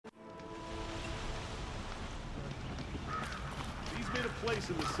place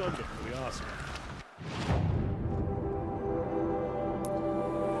in the sun before the Oscar.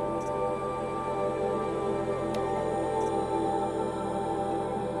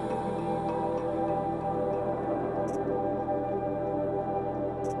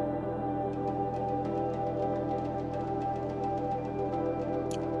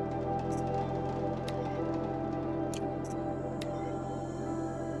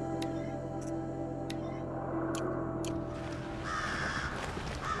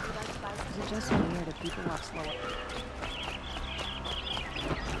 Just here to people walk slower.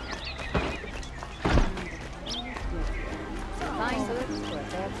 Fine goods for a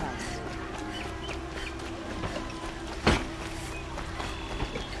fair price.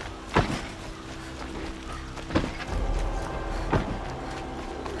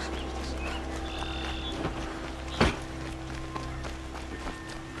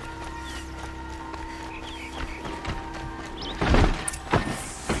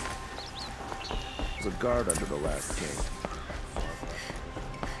 There's a guard under the last gate.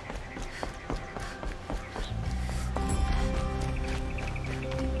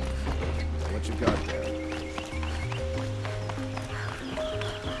 What you got there?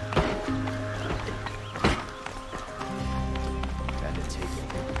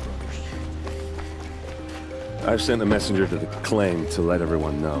 I've sent a messenger to the claim to let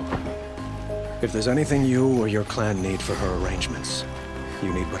everyone know. If there's anything you or your clan need for her arrangements,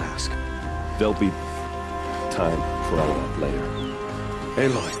 you need but ask. There'll be time for all that later.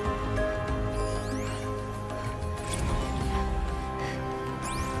 Aloy.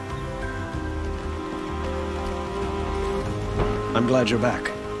 I'm glad you're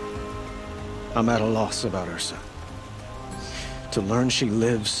back. I'm at a loss about Ursa. To learn she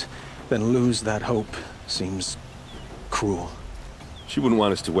lives, then lose that hope seems cruel. She wouldn't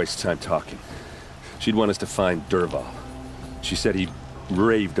want us to waste time talking. She'd want us to find Dervahl. She said he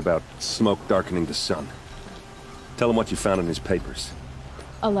raved about smoke darkening the sun. Tell him what you found in his papers.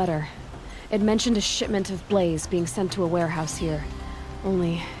 A letter. It mentioned a shipment of blaze being sent to a warehouse here.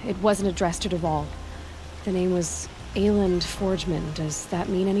 Only, it wasn't addressed to Dervahl. The name was Ayland Forgeman. Does that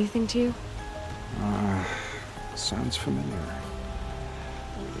mean anything to you? Sounds familiar.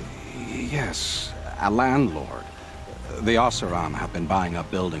 Yes, a landlord. The Osseram have been buying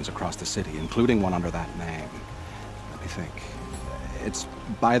up buildings across the city, including one under that name. Let me think. It's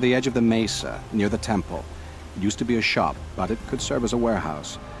by the edge of the mesa, near the temple. It used to be a shop, but it could serve as a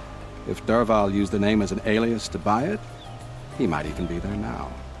warehouse. If Dervahl used the name as an alias to buy it, he might even be there now.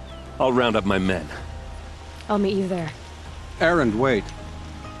 I'll round up my men. I'll meet you there. Erend, wait.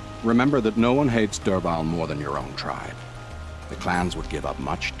 Remember that no one hates Dervahl more than your own tribe. The clans would give up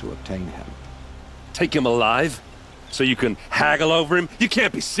much to obtain him. Take him alive? So you can haggle over him? You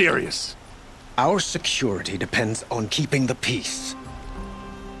can't be serious! Our security depends on keeping the peace.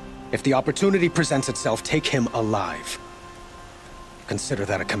 If the opportunity presents itself, take him alive. Consider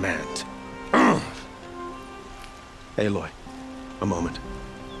that a command. Aloy, a moment,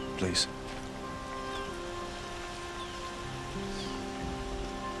 please.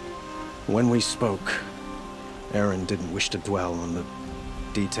 When we spoke, Erend didn't wish to dwell on the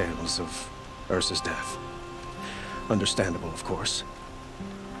details of Ursa's death. Understandable, of course.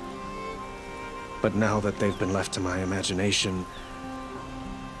 But now that they've been left to my imagination,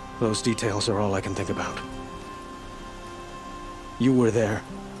 those details are all I can think about. You were there.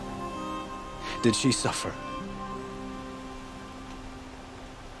 Did she suffer?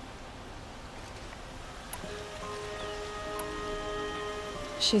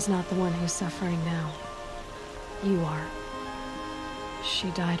 She's not the one who's suffering now. You are. She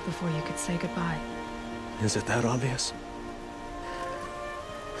died before you could say goodbye. Is it that obvious?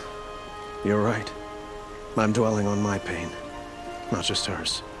 You're right. I'm dwelling on my pain, not just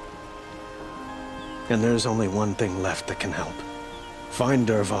hers. And there's only one thing left that can help. Find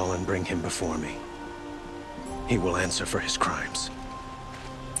Dervahl and bring him before me. He will answer for his crimes.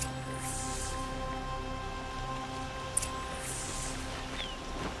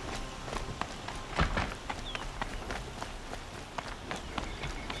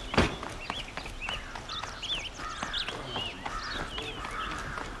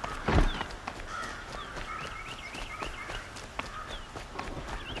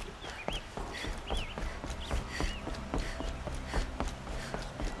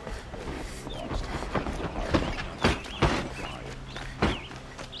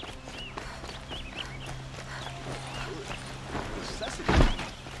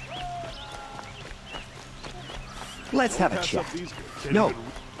 Let's have a chat. No,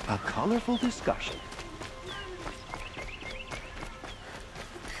 a colorful discussion.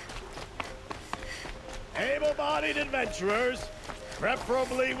 Able-bodied adventurers,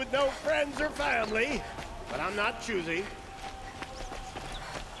 Preferably with no friends or family, but I'm not choosy.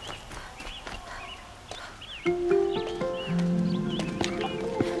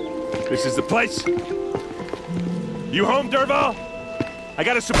 This is the place. You home, Dervahl? I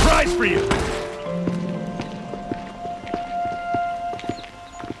got a surprise for you.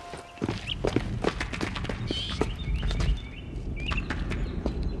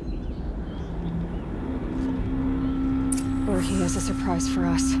 Or he has a surprise for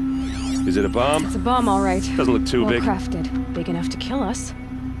us. Is it a bomb? It's a bomb, all right. Doesn't look too big. Well crafted. Big enough to kill us.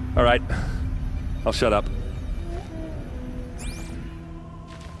 All right. I'll shut up.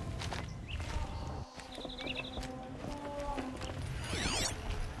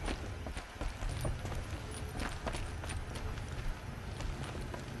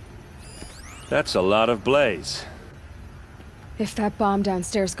 That's a lot of blaze. If that bomb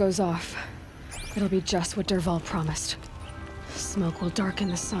downstairs goes off, it'll be just what Dervahl promised. Smoke will darken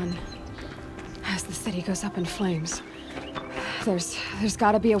the sun as the city goes up in flames. There's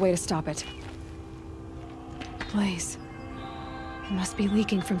gotta be a way to stop it. Blaze. It must be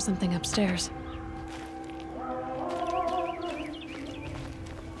leaking from something upstairs.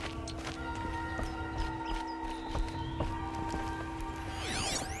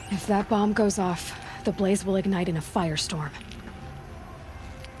 If that bomb goes off, the blaze will ignite in a firestorm.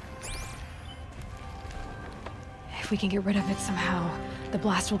 If we can get rid of it somehow, the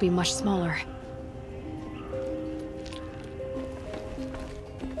blast will be much smaller.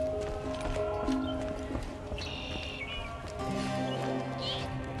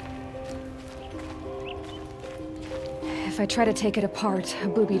 If I try to take it apart, a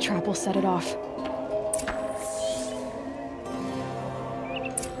booby trap will set it off.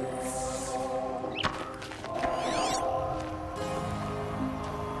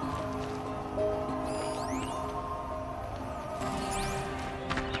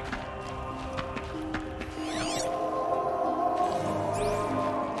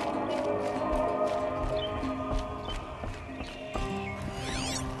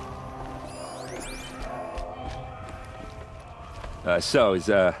 So, is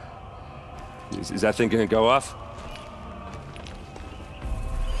that thing gonna go off?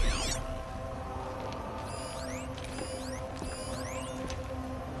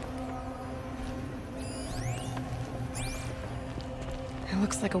 It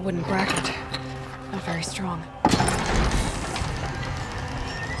looks like a wooden bracket. Not very strong.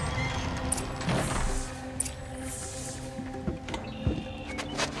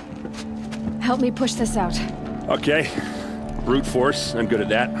 Help me push this out. Okay. Brute force, I'm good at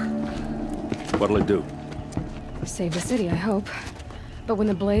that. What'll it do? Save the city, I hope. But when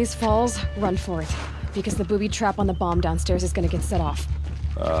the blaze falls, run for it. Because the booby trap on the bomb downstairs is gonna get set off.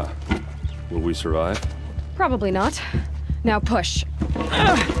 Will we survive? Probably not. Now push.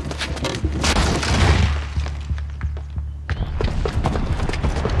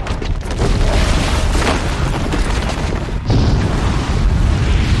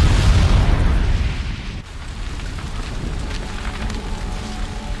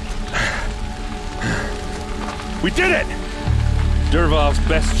 We did it! Dervahl's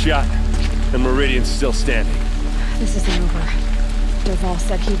best shot, and Meridian's still standing. This isn't over. Dervahl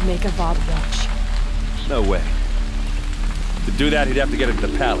said he'd make Avad watch. No way. To do that, he'd have to get into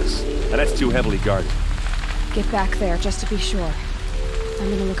the palace, and that's too heavily guarded. Get back there, just to be sure. I'm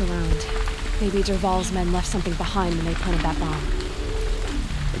gonna look around. Maybe Dervahl's men left something behind when they planted that bomb.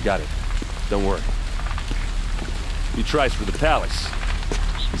 I got it. Don't worry. If he tries for the palace,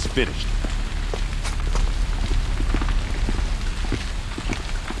 he's finished.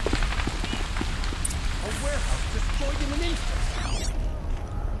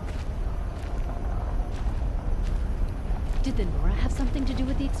 Did the Nora have something to do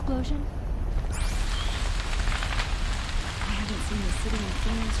with the explosion? I haven't seen the city in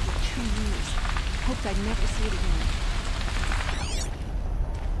flames for 2 years. Hoped I'd never see it again.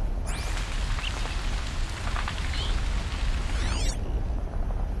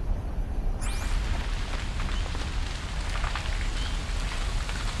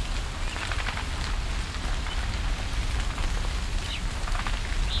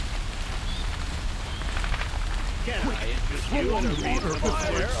 Can I interest you in a reasonable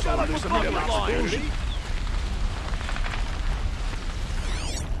share of a public liability?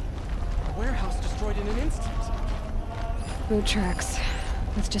 Warehouse destroyed in an instant. Boot tracks.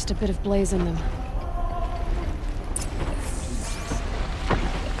 With just a bit of blaze in them.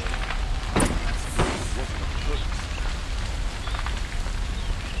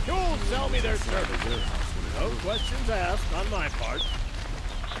 You'll sell me their services. No questions asked on my part.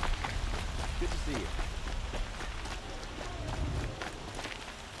 Good to see you.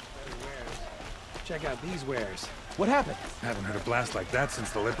 Check out these wares. What happened? Haven't heard a blast like that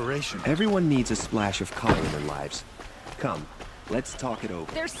since the liberation. Everyone needs a splash of color in their lives. Come, let's talk it over.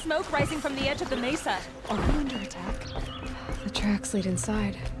 There's smoke rising from the edge of the mesa. Are we under attack? The tracks lead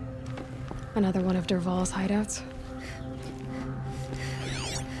inside. Another one of Dervahl's hideouts.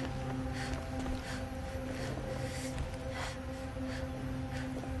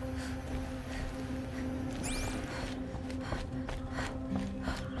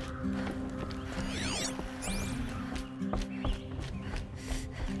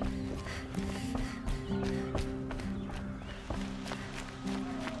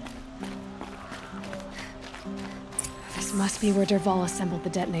 This must be where Dervahl assembled the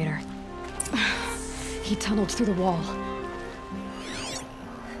detonator. He tunneled through the wall.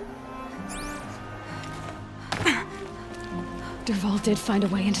 Dervahl did find a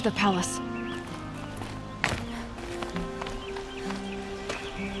way into the palace.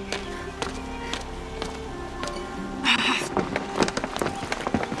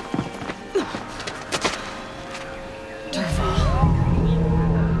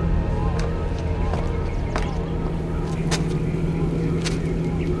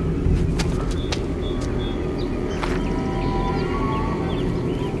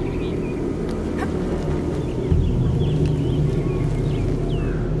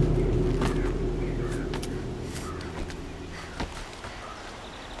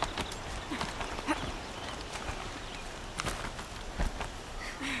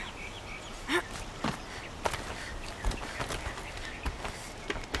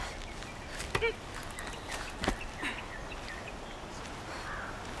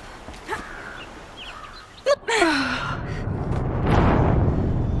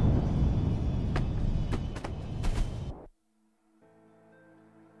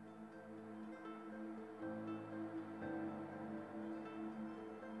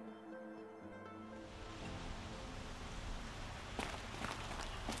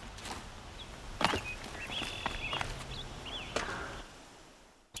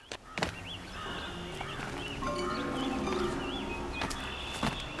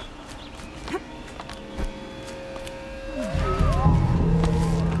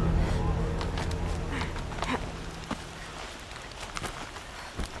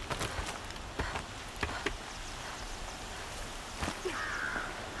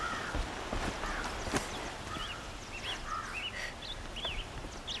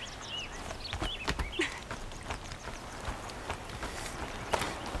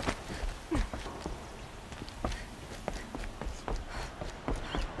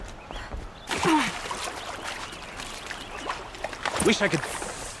 Wish I could...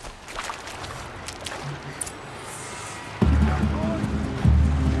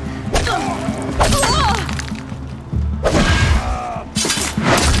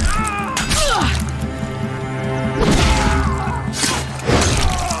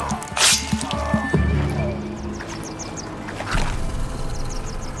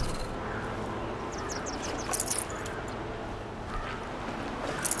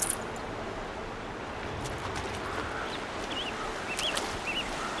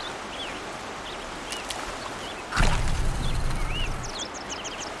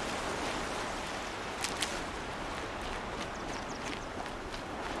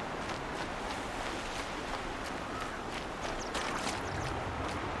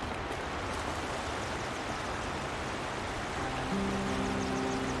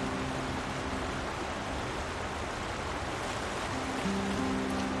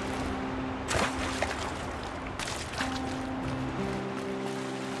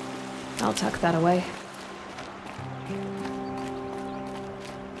 I'll tuck that away.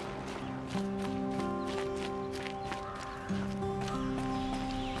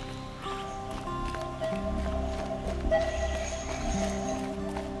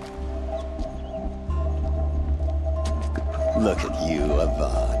 Look at you,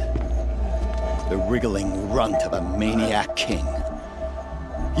 Avad. The wriggling runt of a maniac king.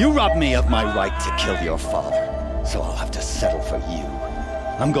 You robbed me of my right to kill your father, so I'll have to settle for you.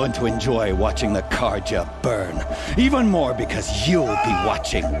 I'm going to enjoy watching the Karja burn, even more because you'll be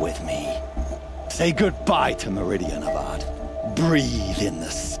watching with me. Say goodbye to Meridian, Avad. Breathe in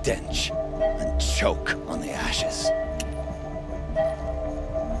the stench, and choke on the ashes.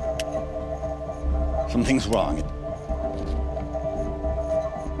 Something's wrong.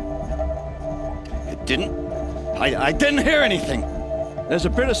 It didn't? I didn't hear anything. There's a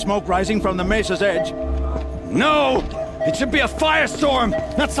bit of smoke rising from the mesa's edge. No! It should be a firestorm,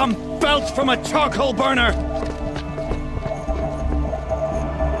 not some belch from a charcoal burner!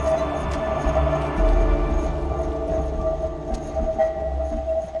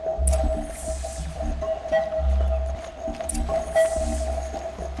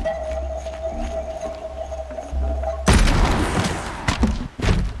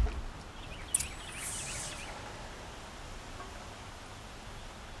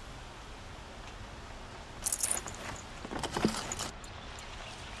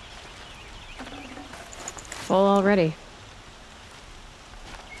 Full already.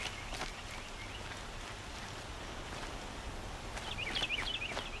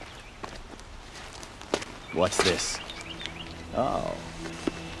 What's this? Oh.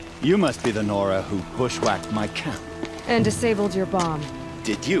 You must be the Nora who bushwhacked my camp. And disabled your bomb.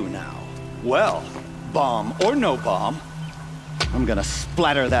 Did you now? Well, bomb or no bomb, I'm gonna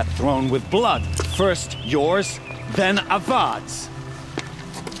splatter that throne with blood. First yours, then Avad's.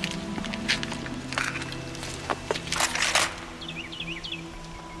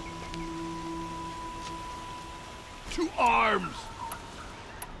 To arms!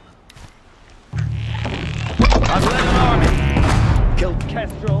 I've led an army. Killed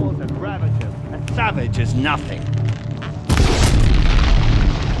kestrels and ravagers. A savage is nothing.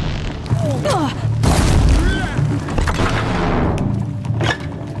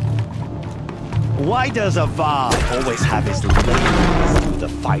 Why does Avad always have his ladies do the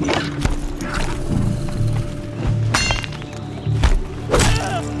fighting?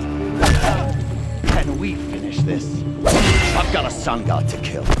 Can we finish this? I've got a sun god to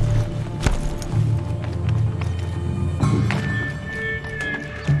kill.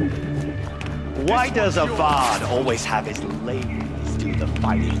 Why does Avad always have his ladies do the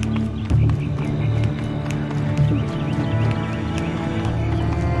fighting?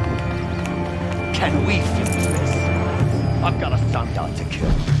 Can we finish this? I've got a sun god to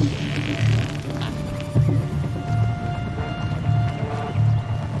kill.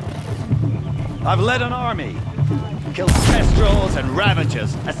 I've led an army. Killed kestrels and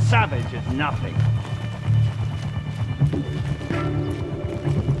ravagers. A savage is nothing.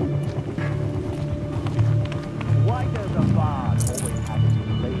 Why does Avad always have his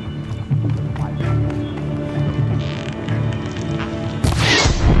ladies do the fighting?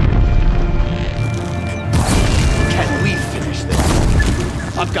 Can we finish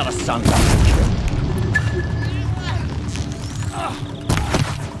this? I've got a sun god to kill.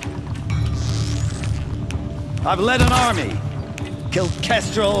 I've led an army. Killed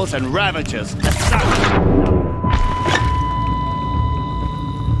kestrels and ravagers. A savage.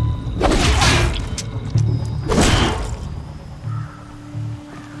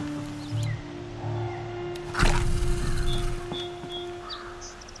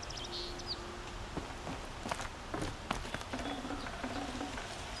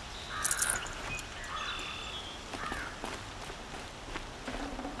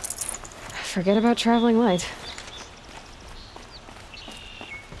 Forget about traveling light.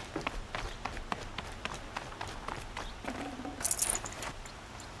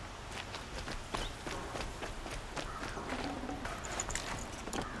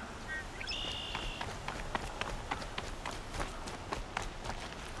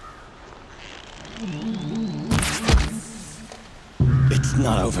 It's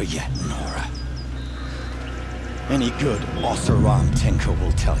not over yet, Nora. Any good Oseram tinker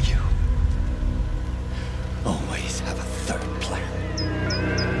will tell you. Always have a third plan.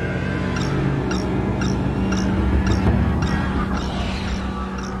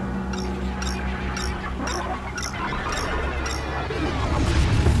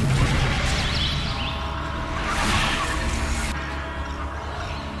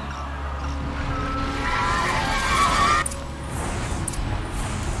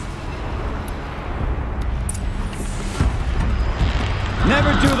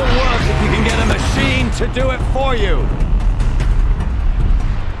 Never do the work if you can get a machine to do it for you.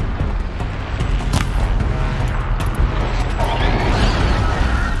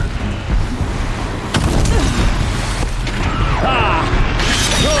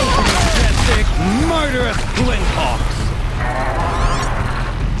 Those majestic, murderous flinthawks.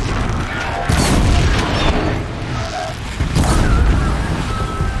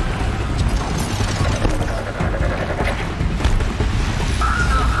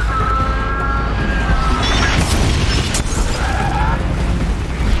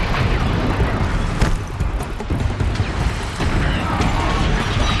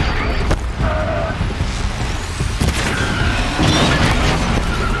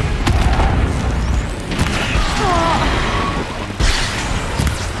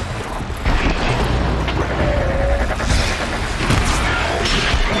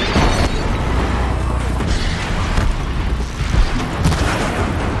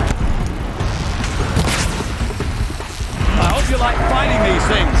 You like fighting these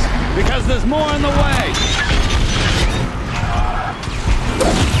things, because there's more in the way.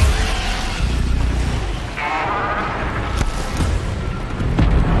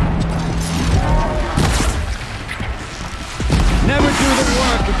 Never do the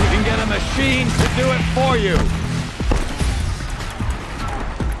work if you can get a machine to do it for you.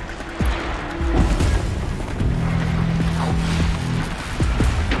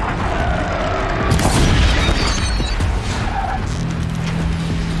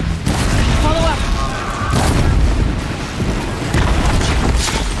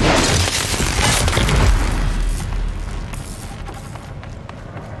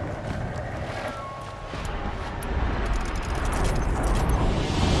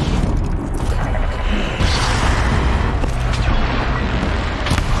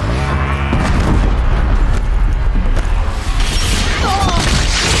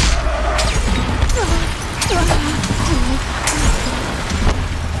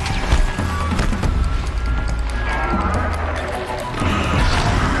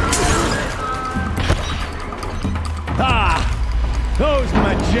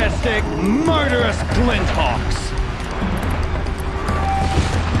 majestic, murderous Glinthawks!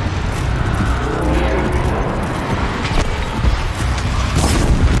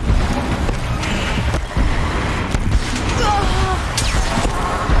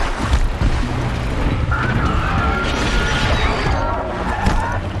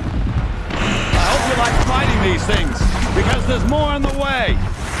 These things, because there's more on the way!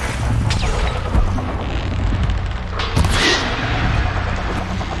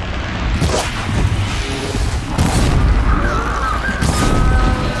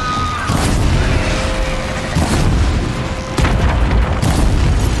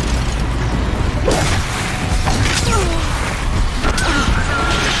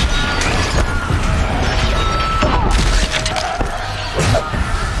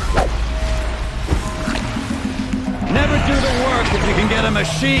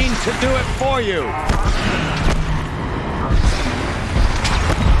 Machine to do it for you!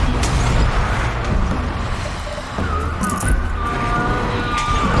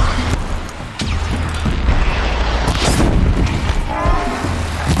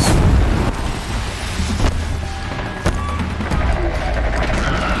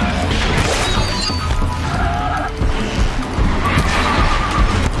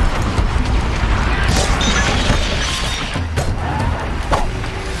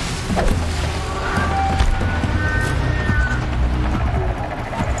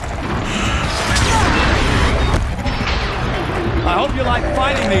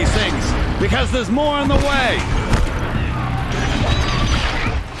 These things, because there's more on the way!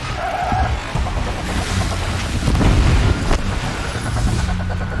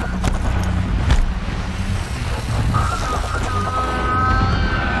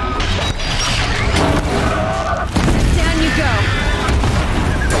 Down you go!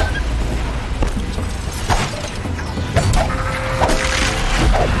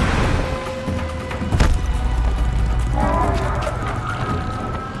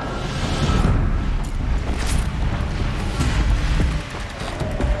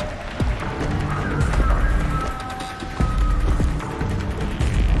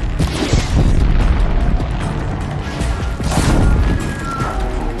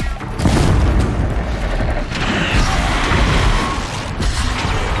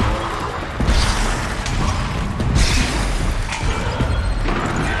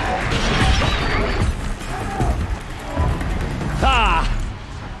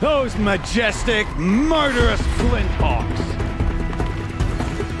 Those majestic, murderous Glinthawks!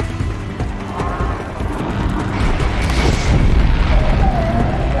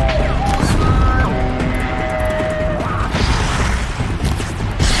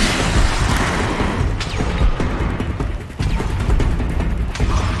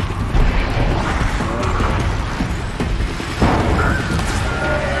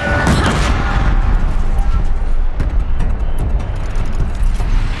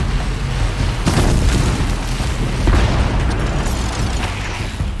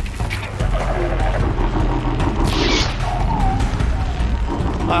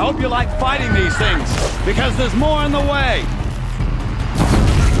 I hope you like fighting these things, because there's more on the way!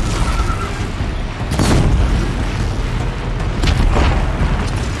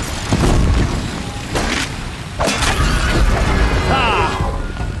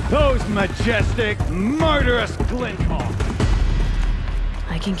 Ah! Those majestic, murderous Glinthawks!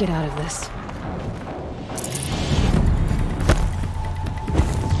 I can get out of this.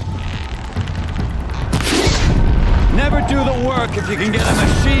 Never do the work if you can get a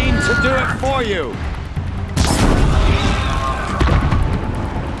machine to do it for you!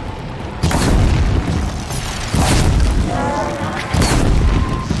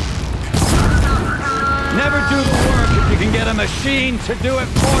 Never do the work if you can get a machine to do it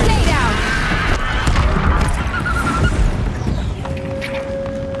for you! Stay down!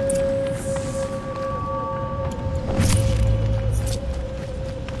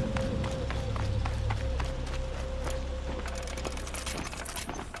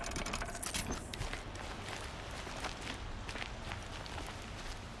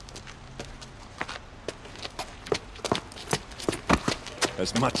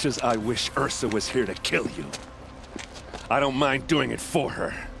 As much as I wish Ursa was here to kill you, I don't mind doing it for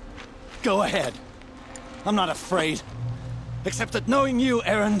her. Go ahead. I'm not afraid. Except that knowing you,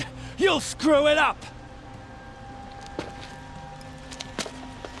 Erend, you'll screw it up!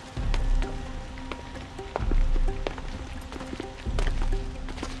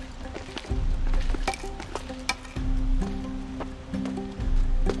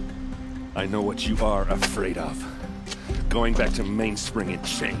 I know what you are afraid of. Going back to Mainspring in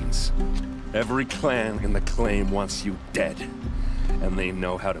chains. Every clan in the claim wants you dead. And they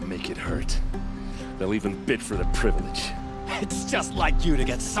know how to make it hurt. They'll even bid for the privilege. It's just like you to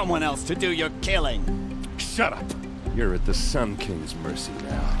get someone else to do your killing. Shut up! You're at the Sun King's mercy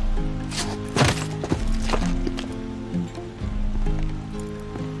now.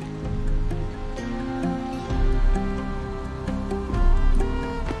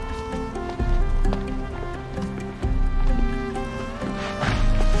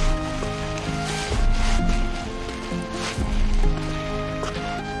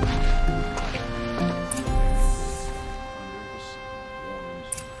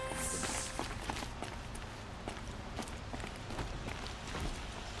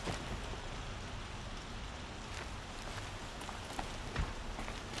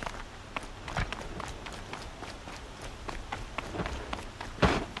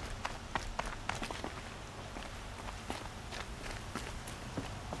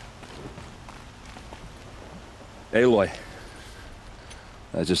 Aloy.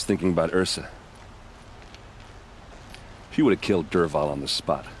 I was just thinking about Ursa. She would have killed Dervahl on the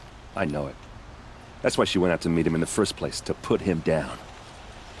spot. I know it. That's why she went out to meet him in the first place, to put him down.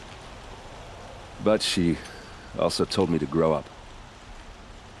 But she also told me to grow up.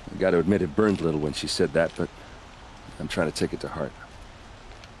 I gotta admit it burned a little when she said that, but I'm trying to take it to heart.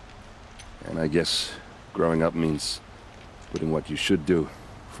 And I guess growing up means putting what you should do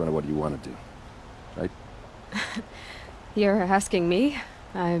in front of what you want to do. Right? You're asking me?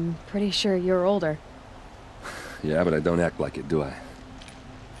 I'm pretty sure you're older. Yeah, but I don't act like it, do I?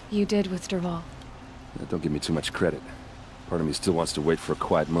 You did with Dervahl. Don't give me too much credit. Part of me still wants to wait for a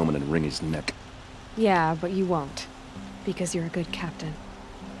quiet moment and wring his neck. Yeah, but you won't. Because you're a good captain.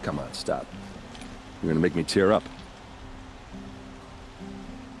 Come on, stop. You're gonna make me tear up.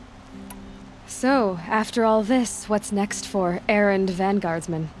 So, after all this, what's next for errand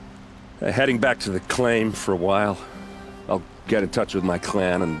vanguardsman? Heading back to the claim for a while. I'll get in touch with my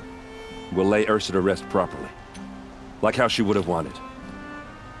clan and we'll lay Ursa to rest properly. Like how she would have wanted.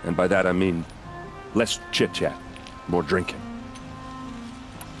 And by that I mean less chit-chat, more drinking.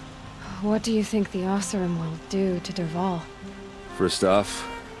 What do you think the Oseram will do to Dervahl? First off,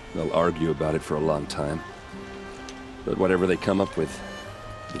 they'll argue about it for a long time. But whatever they come up with,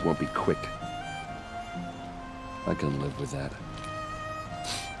 it won't be quick. I can live with that.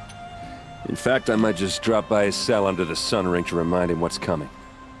 In fact, I might just drop by his cell under the sun ring to remind him what's coming.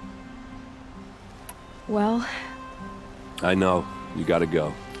 Well... I know. You gotta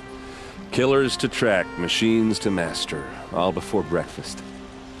go. Killers to track, machines to master. All before breakfast.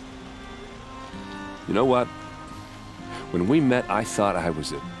 You know what? When we met, I thought I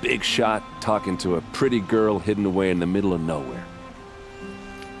was a big shot talking to a pretty girl hidden away in the middle of nowhere.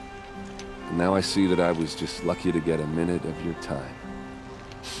 And now I see that I was just lucky to get a minute of your time.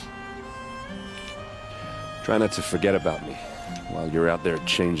 Try not to forget about me while you're out there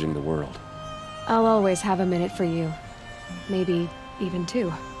changing the world. I'll always have a minute for you. Maybe even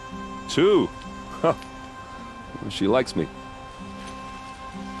two. Two? Huh. Well, she likes me.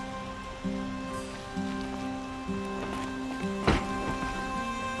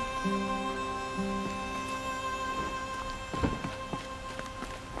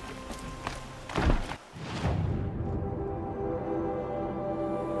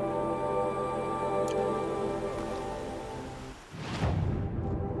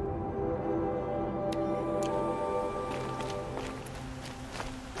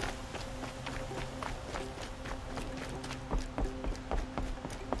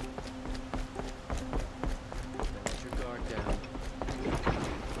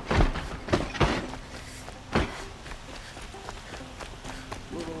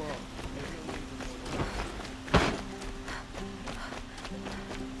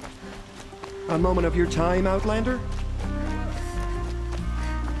 A moment of your time, Outlander?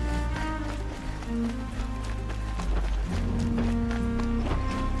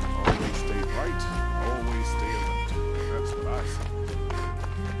 Always stay bright, always stay alert. That's what I say.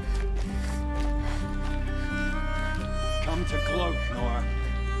 Come to gloat, Nora.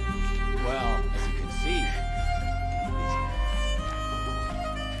 Well, as you can see,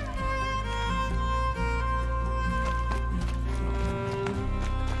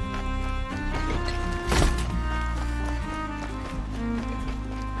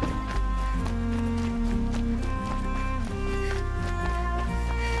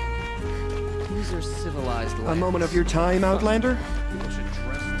 These are civilized lands. A moment of your time, Outlander? People should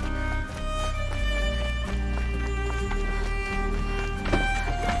dress them.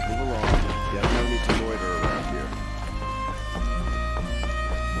 Move along. You have no need to loiter around here.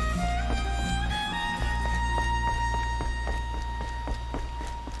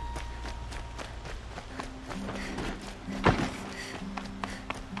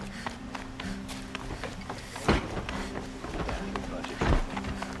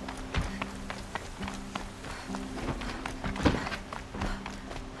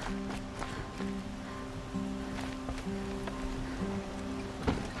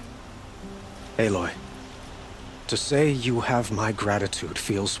 Aloy, to say you have my gratitude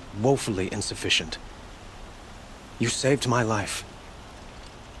feels woefully insufficient. You saved my life.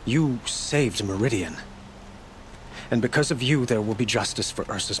 You saved Meridian. And because of you, there will be justice for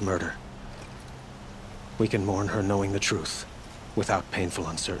Ursa's murder. We can mourn her knowing the truth, without painful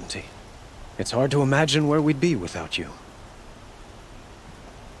uncertainty. It's hard to imagine where we'd be without you.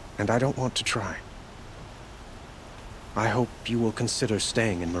 And I don't want to try. I hope you will consider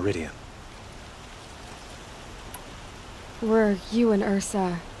staying in Meridian. Were you and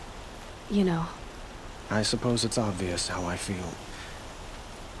Ursa, you know... I suppose it's obvious how I feel.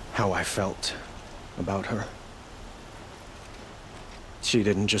 How I felt about her. She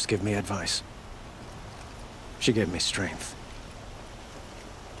didn't just give me advice. She gave me strength.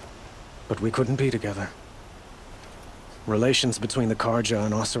 But we couldn't be together. Relations between the Karja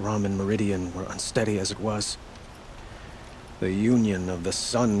and Oseram and Meridian were unsteady as it was. The union of the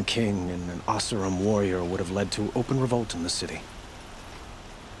Sun King and an Oseram warrior would have led to open revolt in the city.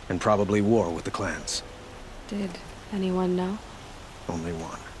 And probably war with the clans. Did anyone know? Only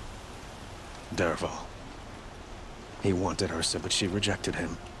one. Dervahl. He wanted Ursa, but she rejected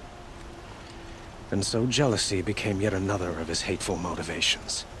him. And so jealousy became yet another of his hateful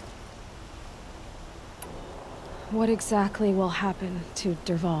motivations. What exactly will happen to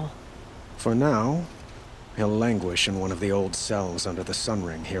Dervahl? For now, he'll languish in one of the old cells under the Sun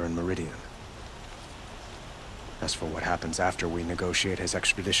Ring here in Meridian. As for what happens after we negotiate his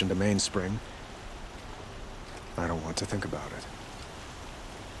extradition to Mainspring, I don't want to think about it.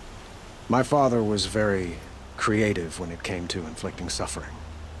 My father was very creative when it came to inflicting suffering.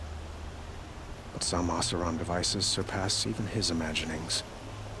 But some Oseram devices surpass even his imaginings.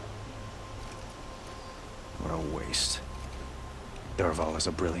 What a waste. Dervahl is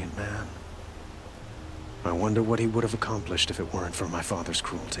a brilliant man. I wonder what he would have accomplished if it weren't for my father's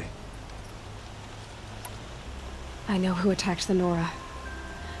cruelty. I know who attacked the Nora.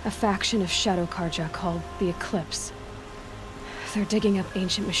 A faction of Shadow Karja called the Eclipse. They're digging up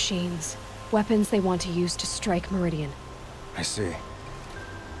ancient machines. Weapons they want to use to strike Meridian. I see.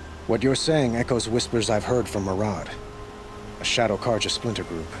 What you're saying echoes whispers I've heard from Murad. A Shadow Karja splinter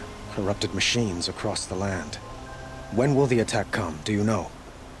group. Corrupted machines across the land. When will the attack come, do you know?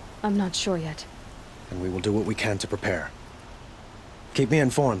 I'm not sure yet. And we will do what we can to prepare. Keep me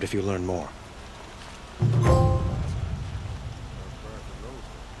informed if you learn more.